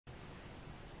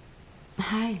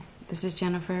Hi, this is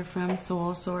Jennifer from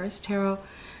Soul Source Tarot,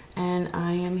 and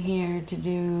I am here to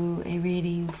do a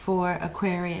reading for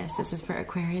Aquarius. This is for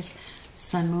Aquarius,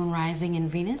 Sun, Moon, Rising,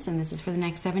 and Venus, and this is for the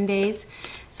next 7 days.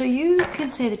 So you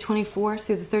could say the 24th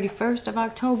through the 31st of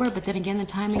October, but then again, the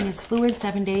timing is fluid,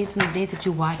 7 days from the date that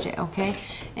you watch it, okay?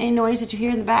 Any noise that you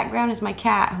hear in the background is my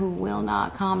cat, who will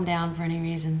not calm down for any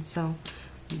reason, so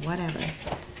whatever.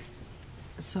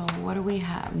 So what do we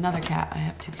have? Another cat. I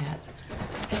have 2 cats.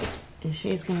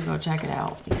 She's gonna go check it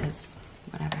out because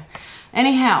whatever.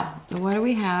 Anyhow, what do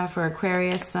we have for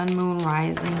Aquarius, Sun, Moon,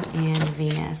 Rising, and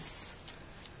Venus?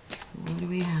 What do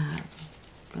we have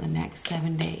for the next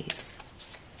 7 days?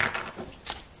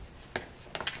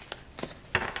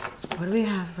 What do we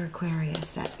have for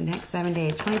Aquarius that next 7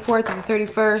 days? 24th or the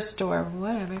 31st or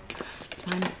whatever.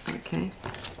 Time, okay.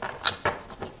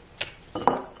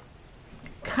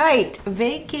 Kite,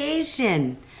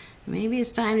 vacation. Maybe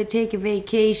it's time to take a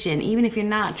vacation, even if you're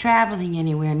not traveling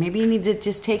anywhere. Maybe you need to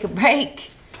just take a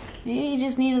break. Maybe you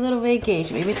just need a little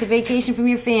vacation. Maybe it's a vacation from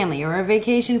your family or a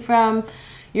vacation from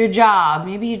your job.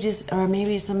 Maybe you just, or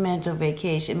maybe it's a mental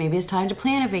vacation. Maybe it's time to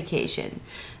plan a vacation.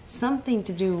 Something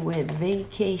to do with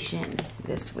vacation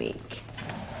this week.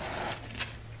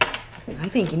 I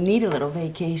think you need a little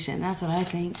vacation. That's what I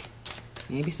think.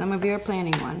 Maybe some of you are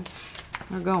planning one.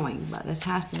 We're going, but this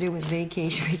has to do with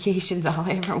vacation. Vacation's all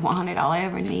I ever wanted, all I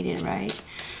ever needed, right?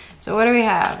 So what do we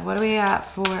have? What do we have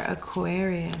for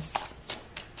Aquarius?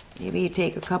 Maybe you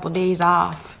take a couple days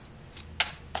off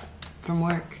from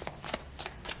work.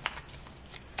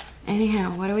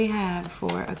 Anyhow, what do we have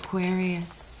for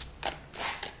Aquarius?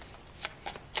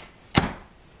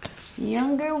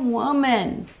 Younger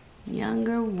woman.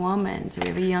 Younger woman. So we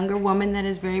have a younger woman that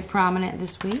is very prominent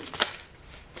this week.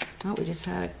 Oh, we just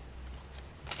had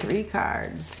 3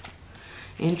 cards.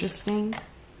 Interesting.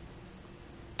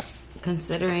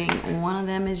 Considering one of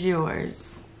them is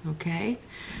yours. Okay?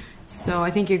 So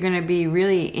I think you're going to be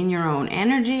really in your own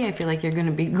energy. I feel like you're going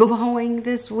to be glowing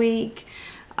this week.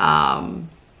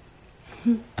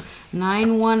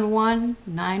 911.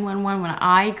 911. When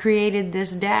I created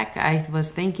this deck, I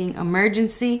was thinking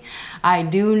emergency. I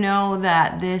do know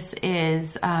that this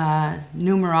is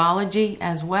numerology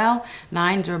as well.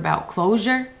 9s are about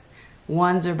closure.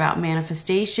 1s are about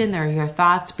manifestation. They're your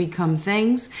thoughts become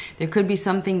things. There could be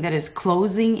something that is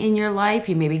closing in your life.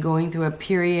 You may be going through a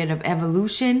period of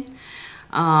evolution.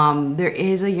 There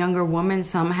is a younger woman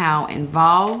somehow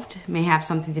involved. May have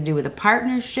something to do with a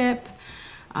partnership.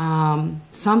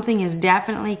 Something is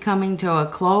definitely coming to a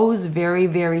close very,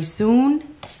 very soon.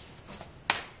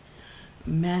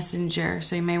 Messenger.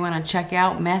 So you may want to check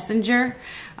out Messenger.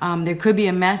 There could be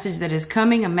a message that is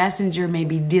coming. A messenger may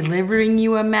be delivering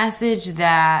you a message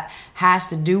that has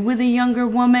to do with a younger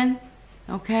woman.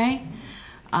 Okay?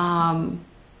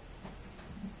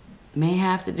 May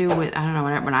have to do with, I don't know,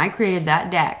 when I created that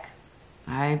deck,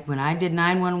 when I did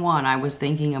 911, I was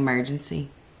thinking emergency.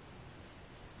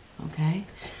 Okay?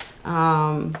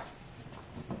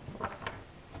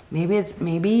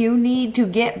 Maybe you need to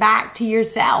get back to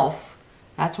yourself.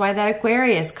 That's why that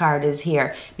Aquarius card is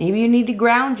here. Maybe you need to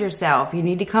ground yourself. You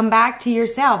need to come back to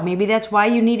yourself. Maybe that's why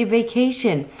you need a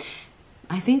vacation.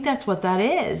 I think that's what that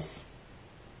is.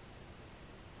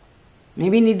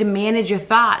 Maybe you need to manage your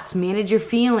thoughts, manage your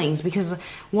feelings, because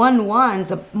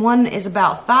one is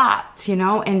about thoughts, you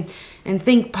know, and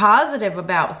think positive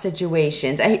about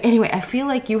situations. Anyway, I feel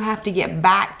like you have to get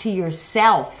back to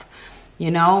yourself, you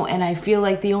know, and I feel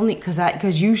like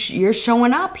because you're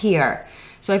showing up here.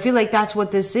 So I feel like that's what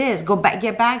this is.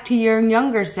 Get back to your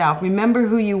younger self. Remember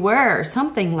who you were,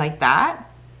 something like that.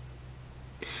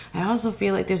 I also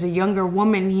feel like there's a younger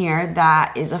woman here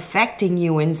that is affecting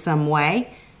you in some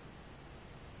way.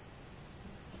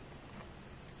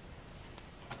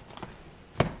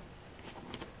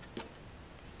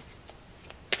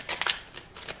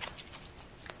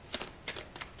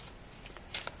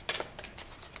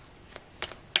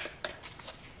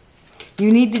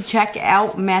 You need to check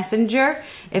out Messenger.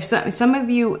 If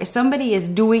somebody is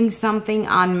doing something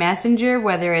on Messenger,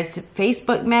 whether it's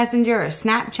Facebook Messenger or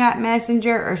Snapchat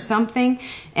Messenger or something,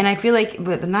 and I feel like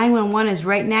the 911 is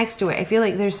right next to it. I feel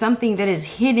like there's something that is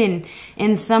hidden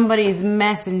in somebody's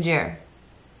Messenger.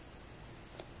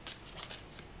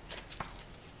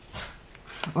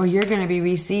 Or you're going to be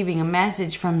receiving a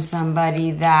message from somebody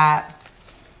that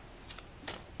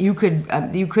you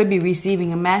could be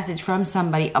receiving a message from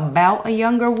somebody about a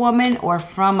younger woman or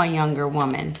from a younger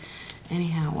woman.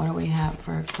 Anyhow, what do we have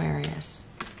for Aquarius?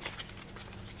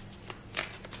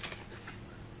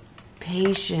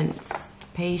 Patience.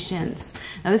 Patience.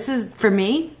 Now this is, for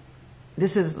me,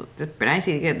 this is, when I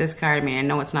see this card, I mean, I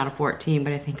know it's not a 14,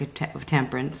 but I think of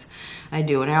temperance. I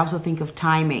do. And I also think of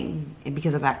timing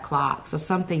because of that clock. So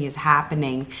something is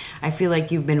happening. I feel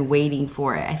like you've been waiting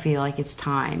for it. I feel like it's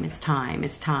time. It's time.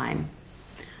 It's time.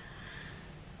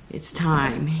 It's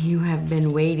time. You have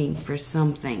been waiting for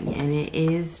something, and it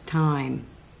is time.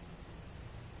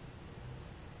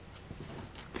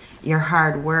 Your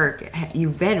hard work,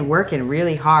 you've been working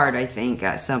really hard, I think,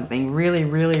 at something really,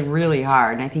 really, really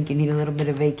hard. And I think you need a little bit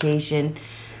of vacation.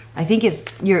 I think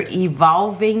you're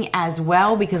evolving as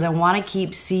well, because I want to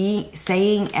keep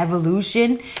saying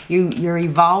evolution. You're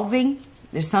evolving.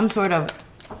 There's some sort of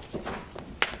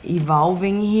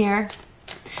evolving here.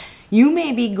 You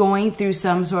may be going through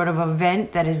some sort of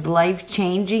event that is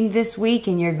life-changing this week,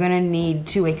 and you're going to need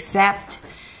to accept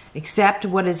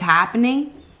what is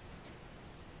happening.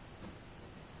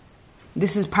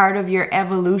 This is part of your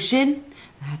evolution.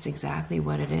 That's exactly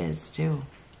what it is, too.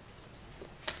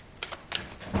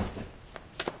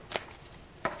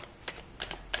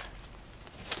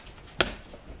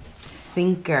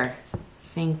 Thinker.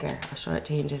 I'll show it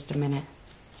to you in just a minute.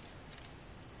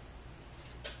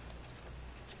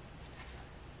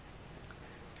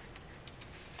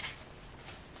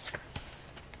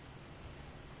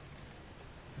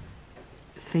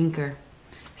 Thinker.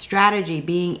 Strategy,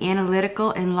 being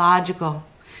analytical and logical.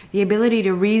 The ability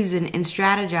to reason and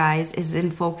strategize is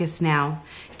in focus now.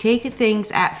 Take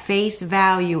things at face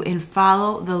value and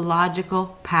follow the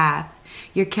logical path.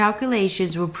 Your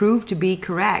calculations will prove to be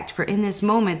correct, for in this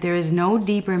moment there is no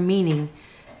deeper meaning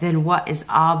than what is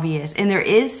obvious. And there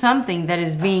is something that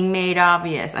is being made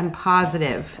obvious. I'm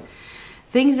positive.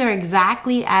 Things are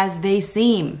exactly as they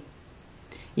seem.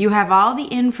 You have all the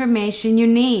information you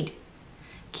need.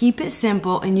 Keep it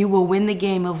simple and you will win the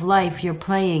game of life you're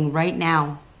playing right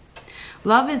now.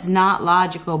 Love is not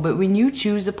logical, but when you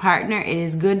choose a partner, it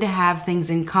is good to have things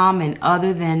in common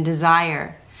other than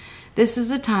desire. This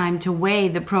is a time to weigh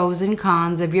the pros and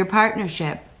cons of your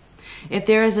partnership. If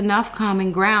there is enough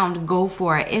common ground, go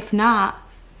for it. If not,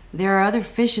 there are other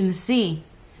fish in the sea.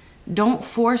 Don't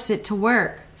force it to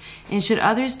work. And should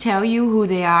others tell you who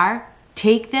they are,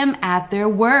 take them at their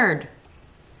word.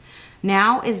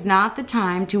 Now is not the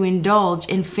time to indulge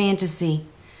in fantasy,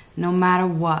 no matter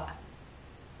what.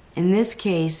 In this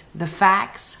case, the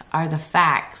facts are the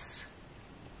facts.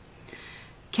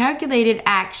 Calculated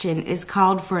action is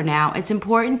called for now. It's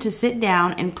important to sit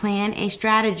down and plan a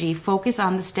strategy. Focus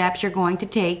on the steps you're going to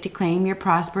take to claim your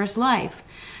prosperous life.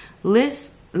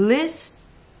 Lists,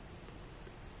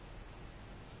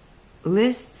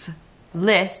 writing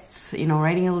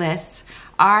a list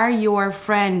are your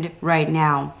friend right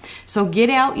now. So get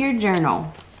out your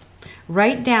journal.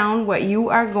 Write down what you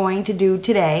are going to do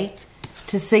today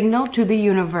to signal to the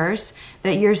universe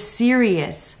that you're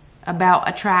serious about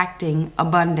attracting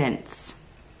abundance.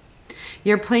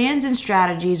 Your plans and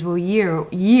strategies will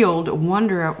yield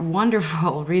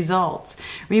wonderful results.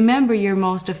 Remember, your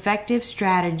most effective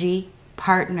strategy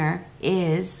partner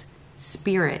is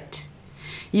spirit.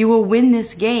 You will win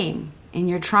this game, and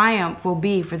your triumph will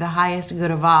be for the highest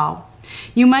good of all.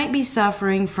 You might be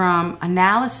suffering from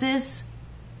analysis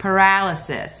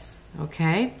paralysis,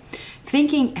 okay?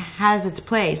 Thinking has its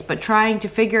place, but trying to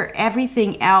figure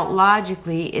everything out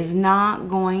logically is not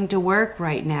going to work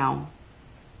right now.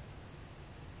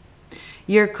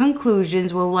 Your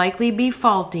conclusions will likely be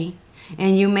faulty,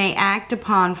 and you may act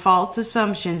upon false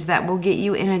assumptions that will get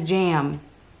you in a jam.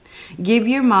 Give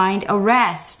your mind a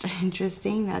rest.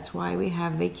 Interesting, that's why we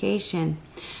have vacation.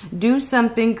 Do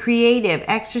something creative,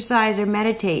 exercise or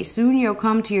meditate. Soon you'll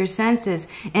come to your senses,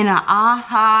 and an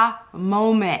aha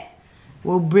moment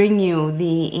will bring you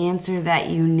the answer that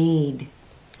you need.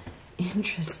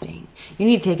 Interesting. You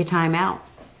need to take a time out.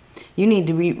 You need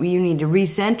to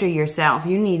recenter yourself.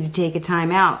 You need to take a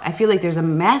time out. I feel like there's a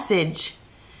message,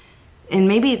 and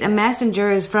maybe the messenger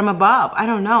is from above. I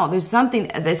don't know. There's something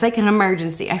that's like an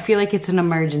emergency. I feel like it's an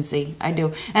emergency. I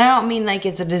do. And I don't mean like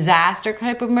it's a disaster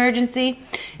type of emergency.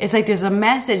 It's like there's a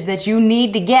message that you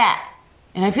need to get.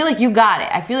 And I feel like you got it.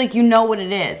 I feel like you know what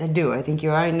it is. I do. I think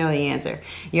you already know the answer.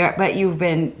 But you've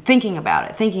been thinking about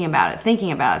it, thinking about it,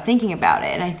 thinking about it, thinking about it.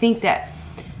 And I think that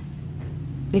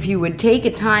if you would take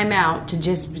a time out to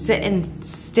just sit in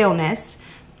stillness,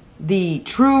 the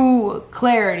true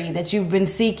clarity that you've been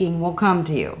seeking will come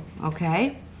to you,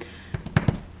 okay?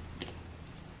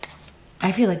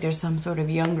 I feel like there's some sort of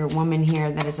younger woman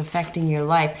here that is affecting your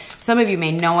life. Some of you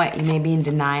may know it. You may be in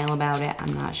denial about it.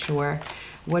 I'm not sure.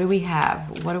 What do we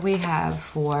have? What do we have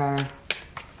for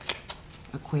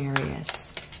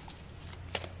Aquarius?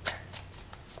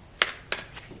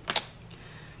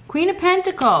 Queen of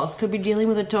Pentacles could be dealing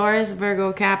with a Taurus,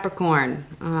 Virgo, Capricorn.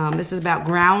 This is about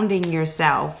grounding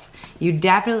yourself. You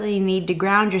definitely need to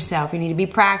ground yourself. You need to be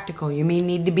practical. You may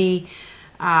need to be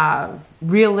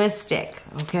realistic.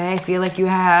 Okay, I feel like you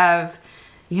have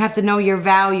to know your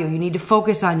value. You need to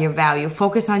focus on your value.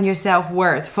 Focus on your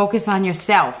self-worth. Focus on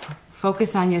yourself.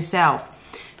 Focus on yourself.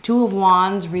 Two of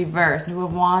Wands reversed. Two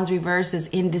of Wands reversed is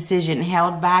indecision,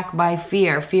 held back by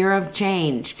fear, fear of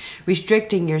change,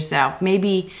 restricting yourself.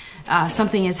 Maybe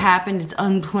something has happened, it's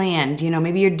unplanned. You know,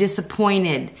 maybe you're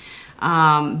disappointed,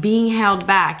 being held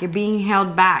back. You're being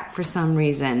held back for some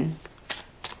reason.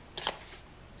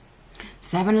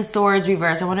 Seven of Swords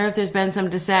reversed. I wonder if there's been some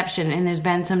deception and there's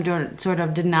been some sort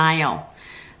of denial.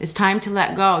 It's time to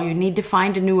let go. You need to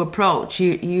find a new approach.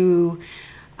 You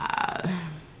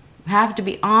have to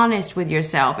be honest with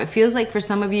yourself. It feels like for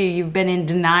some of you, you've been in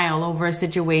denial over a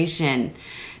situation.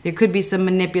 There could be some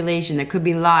manipulation. There could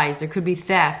be lies. There could be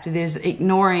theft. There's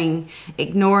ignoring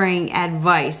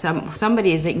advice.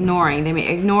 Somebody is ignoring. They may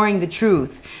ignoring the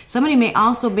truth. Somebody may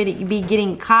also be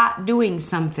getting caught doing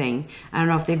something. I don't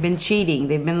know if they've been cheating.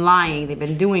 They've been lying. They've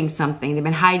been doing something. They've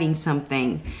been hiding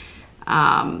something.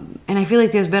 And I feel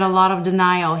like there's been a lot of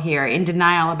denial here. In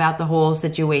denial about the whole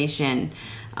situation.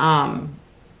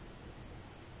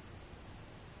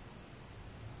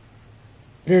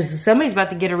 Somebody's about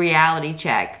to get a reality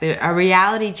check. A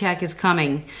reality check is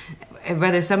coming.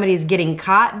 Whether somebody's getting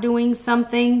caught doing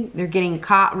something, they're getting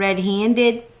caught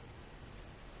red-handed.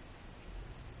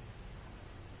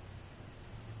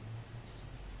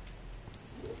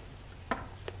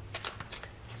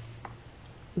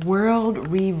 World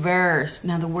reversed.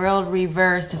 Now the world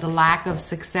reversed is a lack of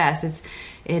success.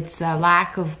 It's a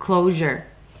lack of closure,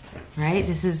 right?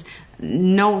 This is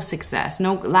no success,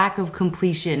 no lack of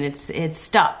completion. It's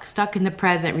stuck in the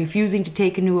present, refusing to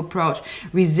take a new approach,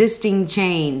 resisting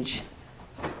change.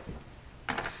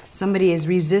 Somebody is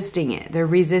resisting it.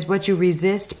 What you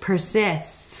resist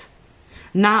persists.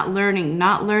 Not learning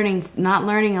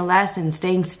a lesson,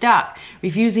 staying stuck,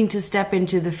 refusing to step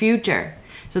into the future.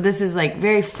 So this is like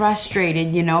very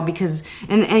frustrated, you know, because,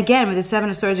 and again, with the Seven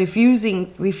of Swords,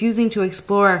 refusing to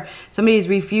explore. Somebody is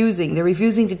refusing. They're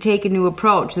refusing to take a new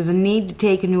approach. There's a need to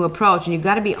take a new approach, and you've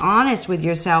got to be honest with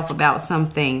yourself about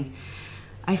something.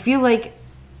 I feel like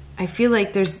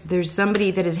there's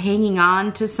somebody that is hanging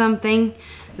on to something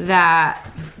where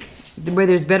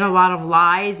there's been a lot of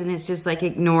lies, and it's just like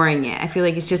ignoring it. I feel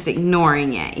like it's just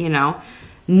ignoring it, you know.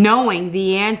 Knowing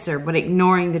the answer, but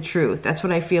ignoring the truth. That's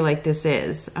what I feel like this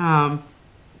is.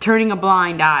 Turning a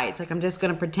blind eye. It's like I'm just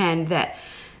going to pretend that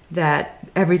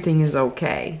everything is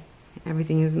okay.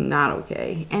 Everything is not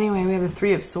okay. Anyway, we have the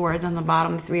Three of Swords on the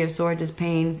bottom. The Three of Swords is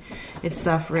pain. It's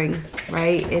suffering,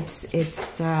 right?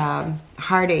 It's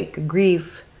heartache,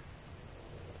 grief,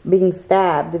 being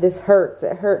stabbed. This hurts.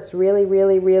 It hurts really,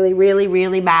 really, really, really,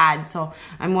 really bad. So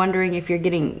I'm wondering if you're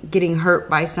getting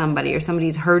hurt by somebody, or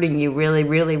somebody's hurting you really,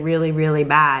 really, really, really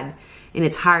bad, and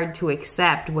it's hard to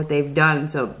accept what they've done.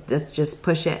 So let's just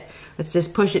push it. Let's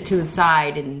just push it to the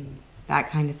side and that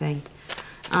kind of thing.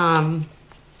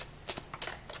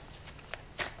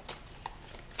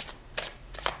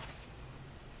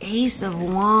 Ace of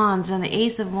Wands, and the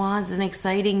Ace of Wands is an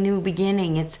exciting new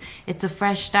beginning. It's a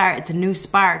fresh start. It's a new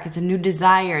spark. It's a new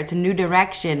desire. It's a new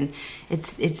direction.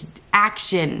 It's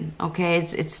action. Okay,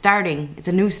 it's starting. It's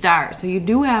a new start. So you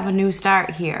do have a new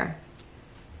start here.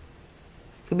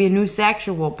 Could be a new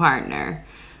sexual partner.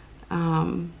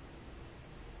 Two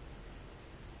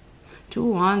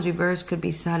of Wands reversed could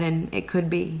be sudden. It could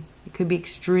be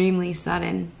extremely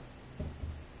sudden.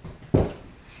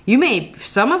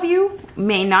 Some of you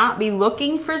may not be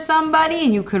looking for somebody,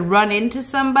 and you could run into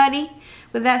somebody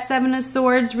with that Seven of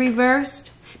Swords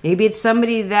reversed. Maybe it's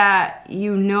somebody that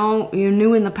you knew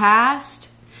in the past.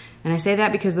 And I say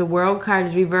that because the World card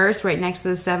is reversed right next to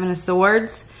the Seven of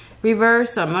Swords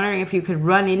reversed. So I'm wondering if you could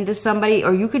run into somebody,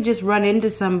 or you could just run into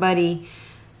somebody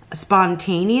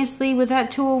spontaneously with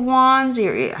that Two of Wands.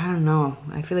 I don't know.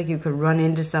 I feel like you could run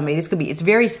into somebody. It's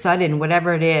very sudden,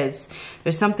 whatever it is.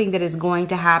 There's something that is going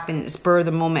to happen, spur of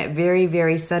the moment, very,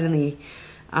 very suddenly.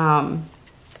 Could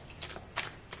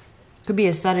be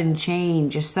a sudden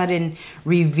change, a sudden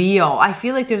reveal. I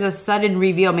feel like there's a sudden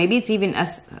reveal. Maybe it's even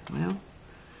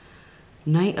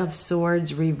Knight of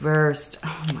Swords reversed.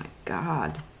 Oh my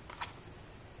God.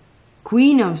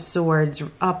 Queen of Swords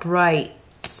upright.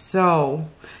 So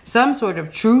some sort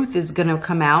of truth is going to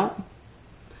come out.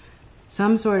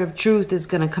 Some sort of truth is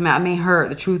going to come out. It may hurt.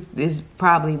 The truth is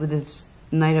probably with this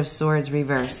Knight of Swords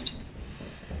reversed.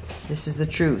 This is the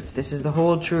truth. This is the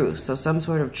whole truth. So some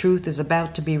sort of truth is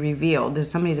about to be revealed.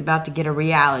 Somebody's about to get a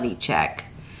reality check.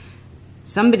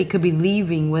 somebody could be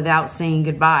leaving without saying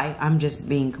goodbye. I'm just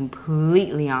being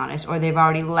completely honest. Or they've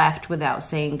already left without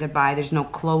saying goodbye. There's no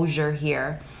closure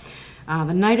here.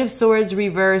 The Knight of Swords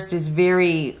reversed is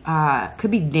very,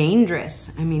 could be dangerous.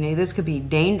 I mean, this could be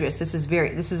dangerous. This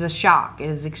is a shock. It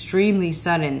is extremely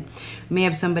sudden. We may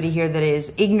have somebody here that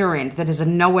is ignorant, that is a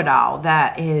know-it-all,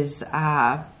 that is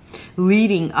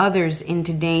leading others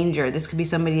into danger. This could be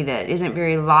somebody that isn't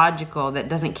very logical, that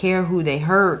doesn't care who they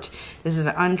hurt. This is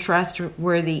an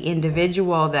untrustworthy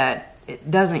individual that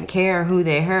doesn't care who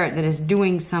they hurt, that is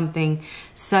doing something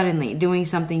suddenly, doing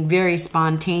something very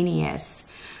spontaneous.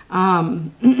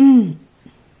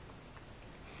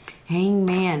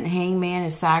 Hangman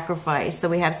is sacrifice. So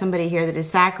we have somebody here that is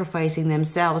sacrificing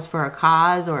themselves for a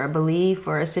cause or a belief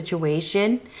or a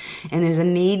situation, and there's a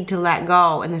need to let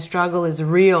go, and the struggle is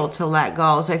real to let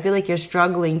go. So I feel like you're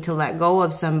struggling to let go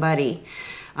of somebody,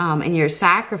 and you're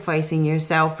sacrificing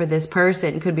yourself for this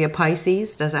person. Could be a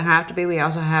Pisces, doesn't have to be. We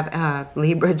also have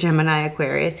Libra, Gemini,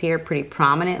 Aquarius here pretty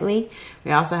prominently.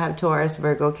 We also have Taurus,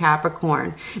 Virgo,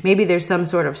 Capricorn. Maybe there's some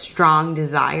sort of strong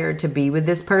desire to be with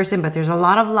this person, but there's a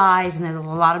lot of lies and there's a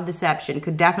lot of deception.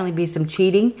 Could definitely be some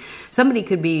cheating. Somebody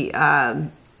could be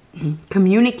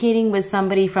communicating with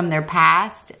somebody from their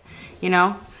past, you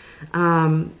know.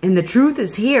 And the truth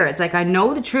is here. It's like, I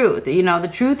know the truth. You know, the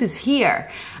truth is here.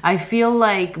 I feel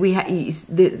like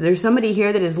there's somebody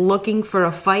here that is looking for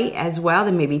a fight as well.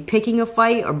 They may be picking a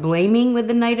fight or blaming with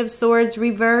the Knight of Swords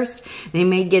reversed. They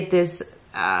may get this,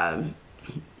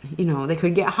 you know, they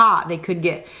could get hot. They could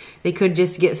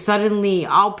just get suddenly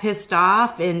all pissed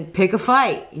off and pick a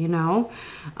fight, you know.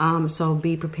 So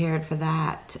be prepared for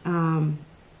that.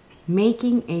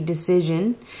 Making a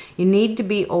decision. You need to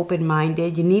be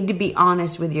open-minded. You need to be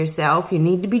honest with yourself. You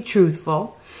need to be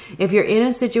truthful. If you're in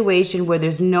a situation where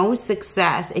there's no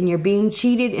success and you're being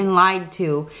cheated and lied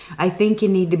to, I think you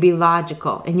need to be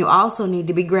logical. And you also need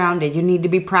to be grounded. You need to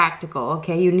be practical,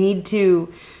 okay? You need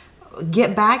to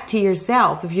get back to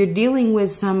yourself. If you're dealing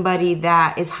with somebody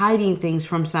that is hiding things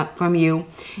from you,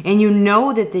 and you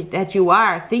know that you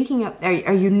are thinking of,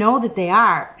 or you know that they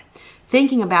are,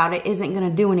 thinking about it isn't going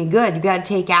to do any good. You got to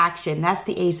take action. That's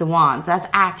the Ace of Wands. That's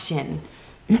action.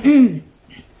 You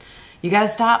got to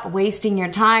stop wasting your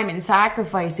time and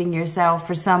sacrificing yourself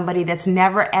for somebody that's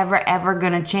never, ever, ever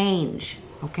going to change.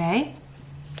 Okay?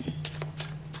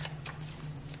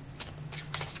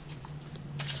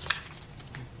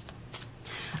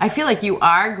 I feel like you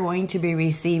are going to be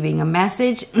receiving a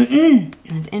message.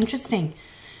 That's interesting.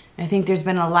 I think there's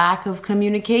been a lack of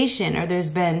communication, or there's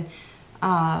been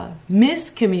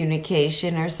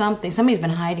miscommunication or something. Somebody's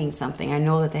been hiding something. I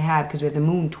know that they have, because we have the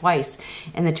moon twice,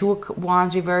 and the 2 of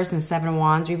Wands reverse and the 7 of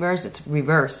Wands reverse. It's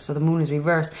reversed, so the moon is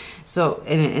reversed. So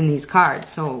in these cards,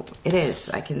 so it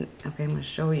is. Okay, I'm going to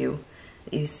show you.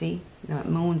 You see, the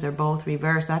moons are both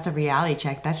reversed. That's a reality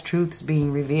check. That's truths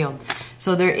being revealed.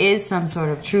 So there is some sort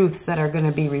of truths that are going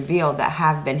to be revealed that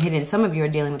have been hidden. Some of you are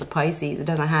dealing with a Pisces. It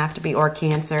doesn't have to be, or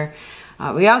Cancer.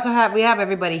 We have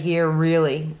everybody here,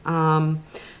 really.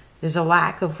 There's a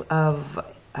lack of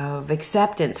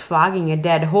acceptance, flogging a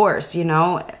dead horse, you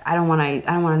know. I don't want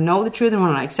to know the truth. I don't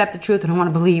want to accept the truth. I don't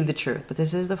want to believe the truth. But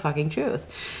this is the fucking truth.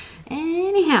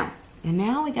 Anyhow, and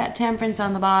now we got Temperance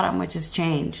on the bottom, which is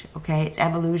change. Okay, it's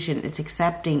evolution. It's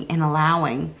accepting and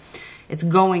allowing. It's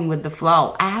going with the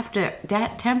flow. After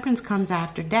that, Temperance comes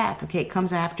after death. Okay, it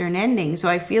comes after an ending. So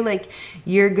I feel like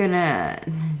you're gonna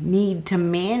need to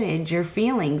manage your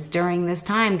feelings during this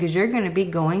time, because you're gonna be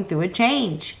going through a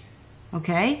change.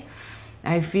 Okay,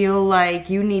 I feel like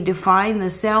you need to find the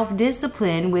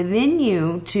self-discipline within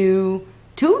you to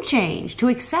change, to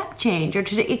accept change, or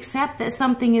to accept that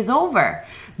something is over.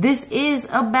 This is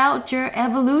about your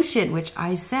evolution, which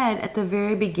I said at the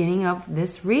very beginning of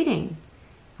this reading.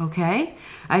 Okay?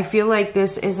 I feel like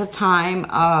this is a time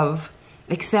of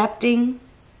accepting,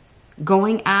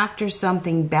 going after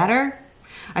something better.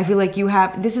 I feel like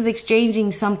this is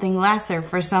exchanging something lesser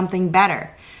for something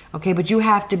better. Okay? But you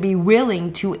have to be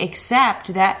willing to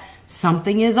accept that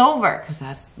something is over,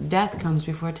 because death comes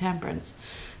before Temperance.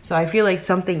 So I feel like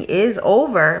something is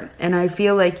over, and I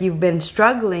feel like you've been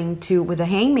struggling with a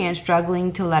Hangman,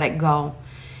 struggling to let it go.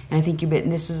 And I think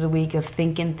this is a week of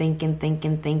thinking.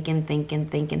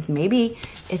 Maybe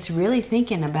it's really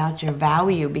thinking about your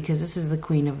value, because this is the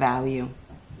Queen of Value.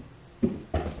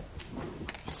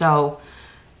 So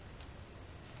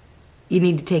you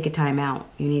need to take a time out.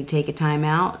 You need to take a time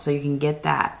out so you can get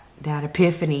that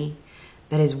epiphany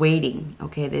that is waiting.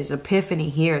 Okay, there's epiphany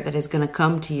here that is going to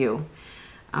come to you.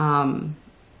 And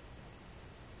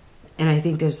I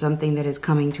think there's something that is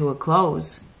coming to a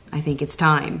close. I think it's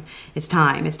time. It's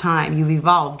time. It's time. You've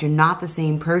evolved. You're not the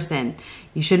same person.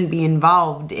 You shouldn't be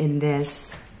involved in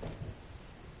this.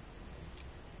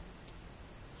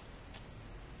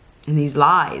 In these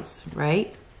lies,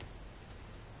 right?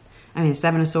 I mean,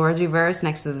 Seven of Swords reversed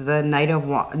next to the Knight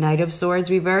of Swords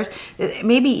reversed.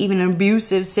 Maybe even an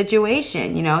abusive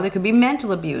situation. You know, there could be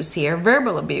mental abuse here,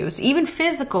 verbal abuse, even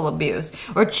physical abuse,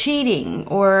 or cheating,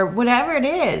 or whatever it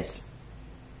is.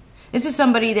 This is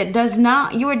somebody that does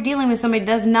not, you are dealing with somebody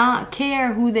that does not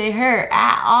care who they hurt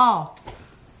at all.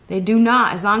 They do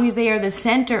not, as long as they are the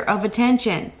center of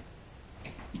attention.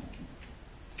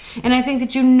 And I think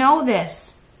that you know this.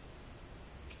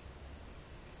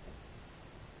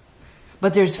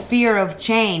 But there's fear of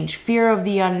change, fear of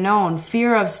the unknown,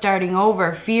 fear of starting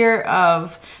over, fear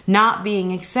of not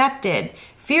being accepted,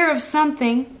 fear of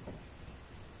something.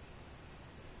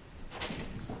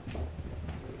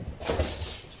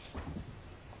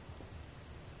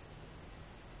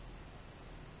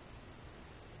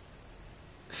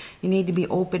 You need to be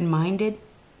open-minded.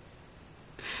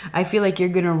 I feel like you're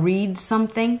going to read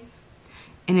something,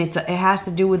 and it has to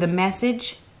do with a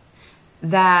message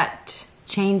that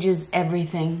changes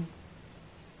everything.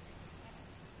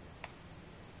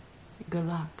 Good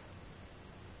luck.